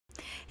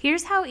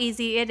Here's how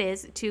easy it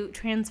is to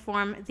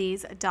transform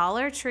these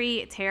Dollar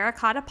Tree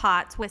terracotta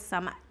pots with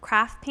some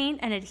craft paint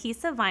and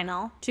adhesive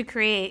vinyl to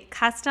create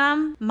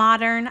custom,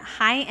 modern,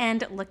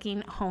 high-end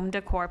looking home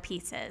decor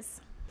pieces.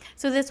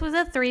 So this was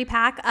a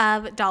 3-pack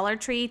of Dollar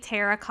Tree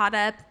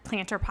terracotta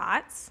planter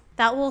pots.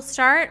 That will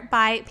start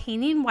by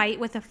painting white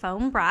with a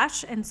foam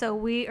brush, and so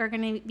we are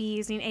going to be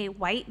using a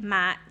white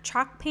matte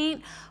chalk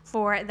paint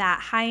for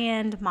that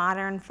high-end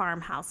modern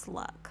farmhouse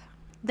look.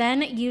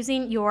 Then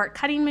using your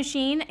cutting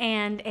machine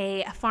and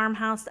a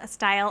farmhouse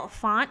style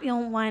font,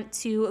 you'll want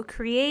to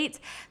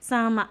create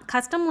some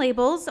custom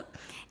labels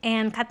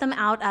and cut them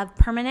out of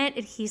permanent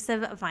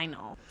adhesive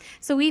vinyl.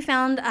 So we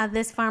found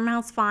this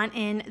farmhouse font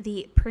in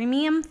the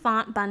premium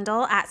font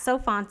bundle at So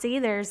Fancy.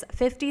 There's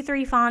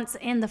 53 fonts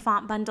in the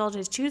font bundle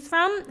to choose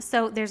from.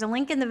 So there's a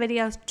link in the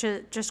video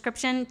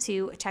description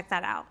to check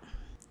that out.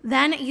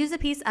 Then use a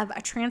piece of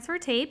transfer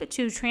tape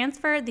to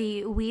transfer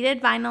the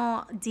weeded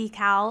vinyl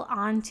decal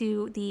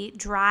onto the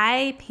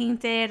dry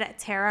painted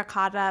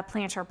terracotta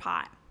planter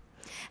pot.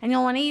 And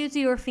you'll want to use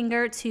your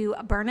finger to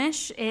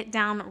burnish it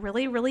down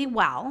really, really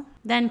well.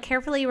 Then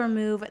carefully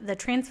remove the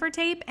transfer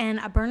tape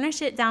and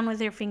burnish it down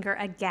with your finger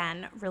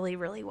again really,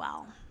 really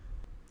well.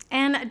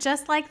 And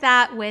just like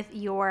that with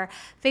your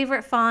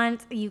favorite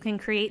font, you can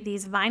create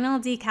these vinyl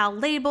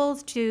decal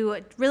labels to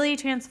really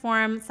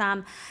transform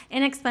some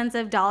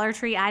inexpensive Dollar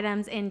Tree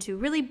items into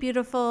really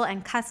beautiful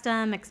and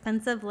custom,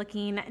 expensive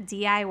looking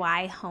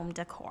DIY home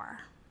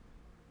decor.